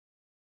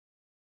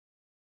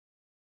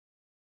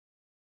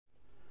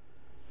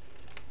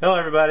Hello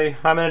everybody,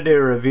 I'm going to do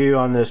a review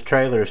on this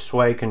trailer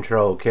sway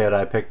control kit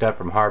I picked up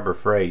from Harbor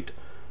Freight.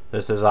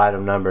 This is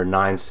item number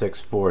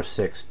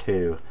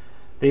 96462.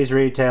 These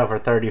retail for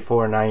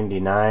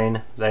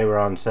 $34.99. They were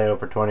on sale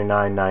for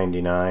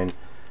 $29.99.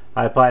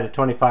 I applied a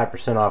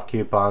 25% off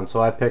coupon, so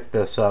I picked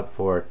this up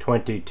for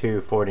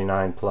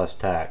 $22.49 plus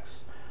tax.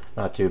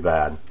 Not too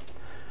bad.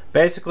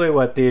 Basically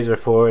what these are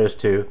for is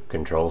to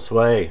control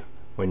sway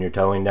when you're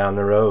towing down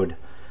the road.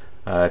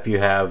 If you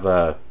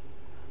have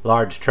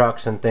large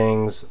trucks and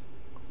things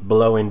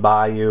blowing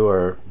by you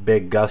or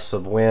big gusts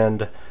of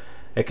wind,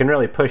 it can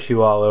really push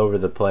you all over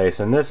the place,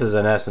 and this is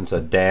in essence a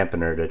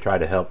dampener to try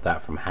to help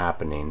that from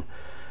happening.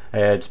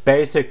 It's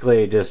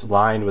basically just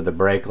lined with a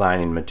brake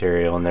lining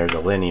material, and there's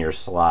a linear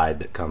slide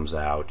that comes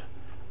out,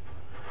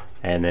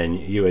 and then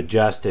you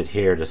adjust it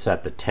here to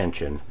set the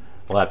tension.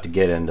 We'll have to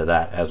get into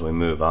that as we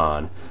move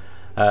on.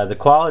 The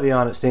quality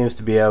on it seems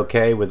to be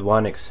okay, with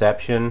one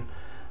exception.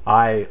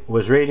 I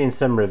was reading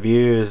some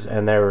reviews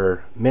and there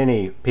were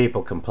many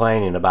people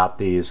complaining about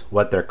these,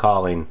 what they're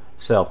calling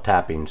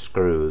self-tapping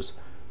screws.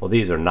 Well,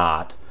 these are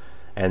not,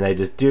 and they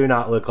just do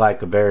not look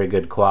like a very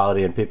good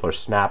quality, and people are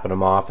snapping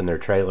them off in their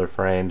trailer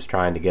frames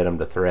trying to get them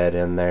to thread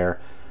in there,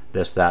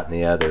 this, that, and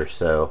the other.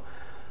 So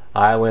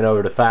I went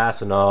over to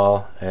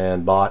Fastenal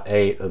and bought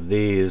 8 of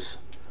these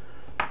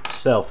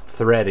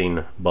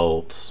self-threading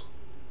bolts.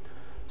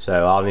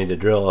 So I'll need to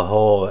drill a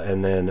hole,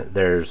 and then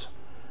there's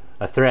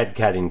a thread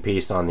cutting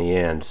piece on the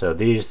end. So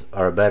these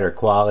are better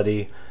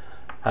quality.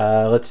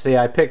 Let's see,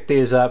 I picked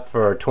these up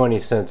for 20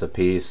 cents a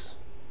piece.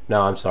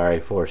 No, I'm sorry,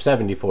 for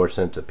 74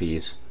 cents a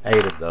piece.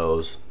 8 of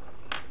those.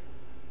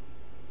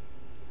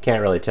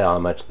 Can't really tell how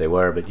much they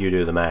were, but you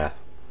do the math.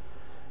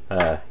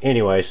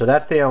 Anyway, so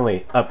that's the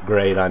only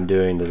upgrade I'm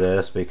doing to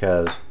this,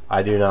 because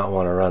I do not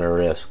want to run a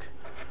risk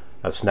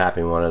of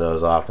snapping one of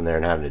those off in there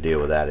and having to deal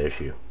with that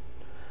issue.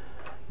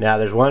 Now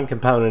there's one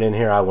component in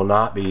here I will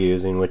not be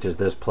using, which is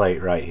this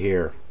plate right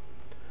here.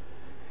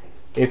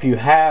 If you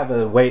have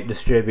a weight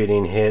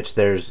distributing hitch,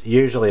 there's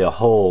usually a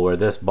hole where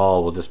this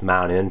ball will just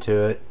mount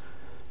into it.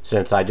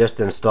 Since I just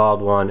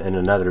installed one in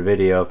another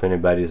video, if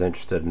anybody's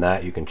interested in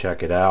that, you can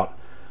check it out.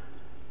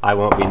 I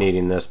won't be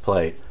needing this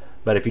plate.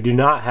 But if you do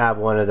not have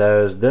one of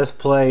those, this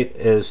plate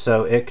is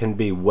so it can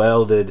be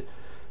welded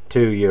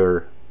to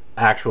your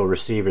actual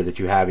receiver that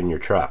you have in your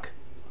truck.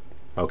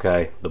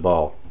 Okay, the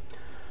ball.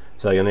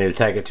 So you'll need to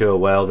take it to a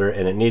welder,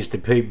 and it needs to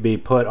be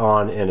put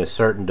on in a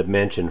certain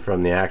dimension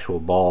from the actual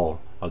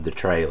ball of the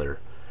trailer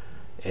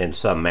in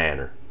some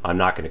manner. I'm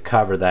not going to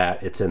cover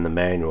that, it's in the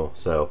manual.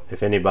 So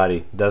if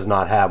anybody does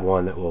not have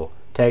one that will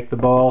take the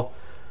ball,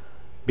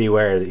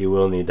 beware that you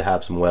will need to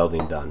have some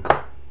welding done.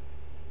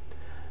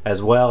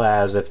 As well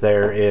as if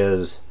there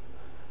is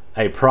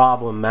a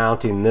problem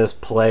mounting this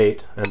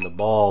plate and the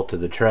ball to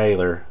the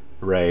trailer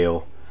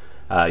rail,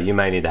 you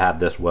may need to have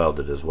this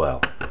welded as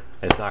well.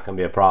 It's not going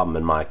to be a problem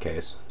in my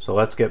case. So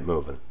let's get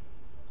moving.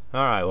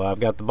 Alright, well, I've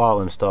got the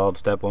ball installed,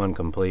 step 1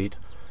 complete.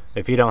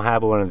 If you don't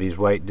have one of these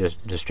weight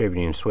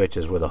distributing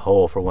switches with a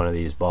hole for one of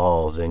these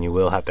balls, then you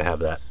will have to have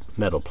that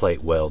metal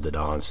plate welded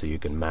on so you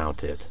can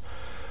mount it.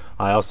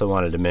 I also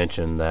wanted to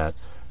mention that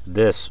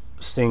this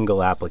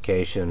single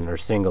application or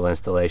single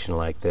installation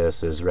like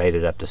this is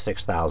rated up to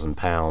 6,000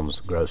 pounds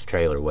gross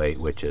trailer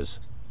weight, which is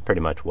pretty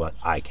much what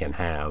I can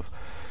have.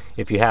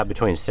 If you have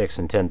between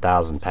 6,000 and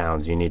 10,000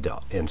 pounds, you need to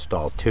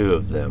install 2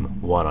 of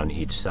them, 1 on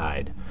each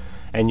side.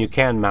 And you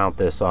can mount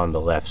this on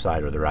the left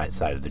side or the right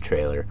side of the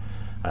trailer.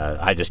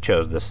 I just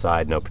chose this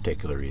side, no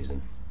particular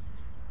reason.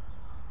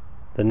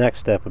 The next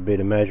step would be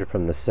to measure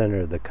from the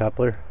center of the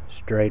coupler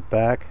straight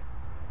back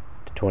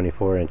to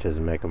 24 inches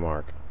and make a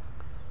mark.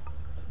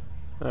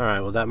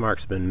 Alright, well, that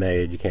mark's been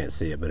made. You can't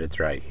see it, but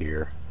it's right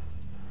here.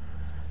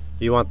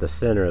 You want the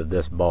center of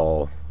this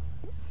ball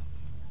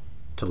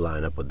to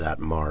line up with that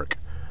mark.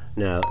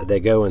 Now they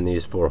go in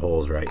these 4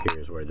 holes right here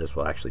is where this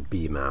will actually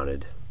be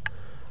mounted,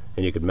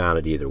 and you could mount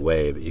it either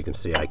way, but you can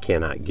see I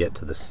cannot get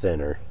to the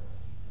center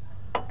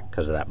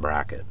because of that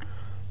bracket,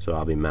 so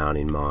I'll be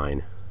mounting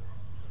mine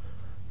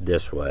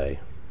this way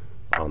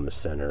on the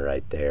center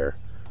right there,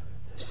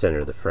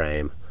 center of the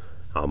frame.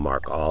 I'll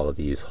mark all of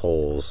these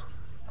holes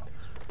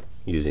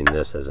using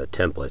this as a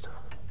template,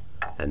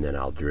 and then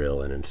I'll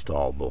drill and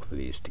install both of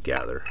these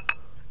together.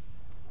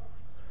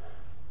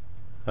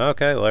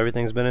 Okay, well,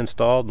 everything's been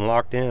installed and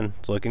locked in.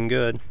 It's looking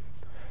good.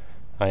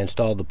 I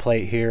installed the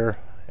plate here,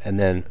 and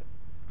then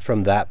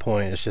from that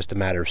point it's just a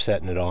matter of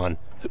setting it on,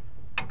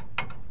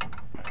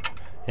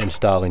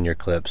 installing your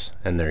clips,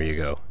 and there you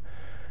go.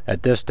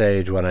 At this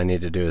stage, what I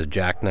need to do is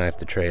jackknife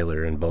the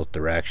trailer in both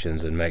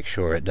directions and make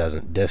sure it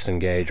doesn't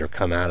disengage or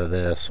come out of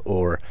this,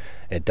 or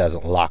it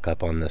doesn't lock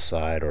up on this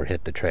side or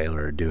hit the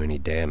trailer or do any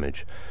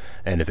damage.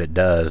 And if it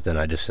does, then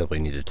I just simply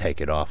need to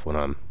take it off when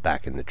I'm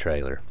back in the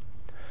trailer.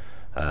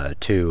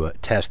 To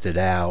test it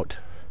out,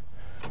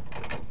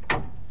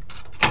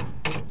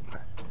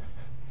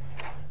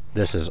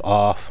 this is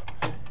off.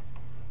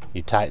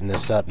 You tighten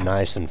this up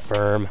nice and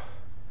firm,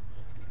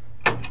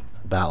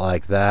 about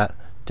like that.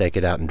 Take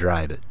it out and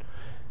drive it.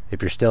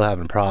 If you're still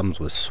having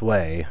problems with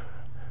sway,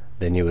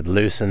 then you would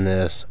loosen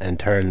this and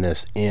turn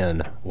this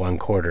in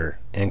 1/4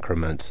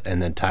 increments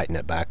and then tighten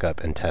it back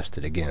up and test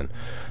it again.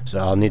 So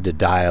I'll need to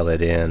dial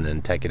it in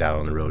and take it out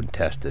on the road and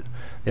test it.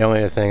 The only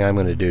other thing I'm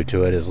going to do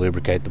to it is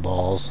lubricate the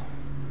balls,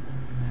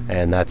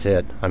 and that's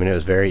it. I mean, it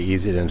was very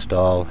easy to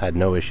install, had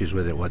no issues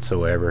with it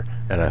whatsoever,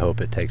 and I hope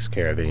it takes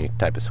care of any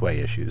type of sway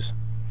issues.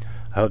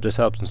 I hope this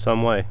helps in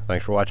some way.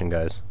 Thanks for watching,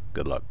 guys.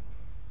 Good luck.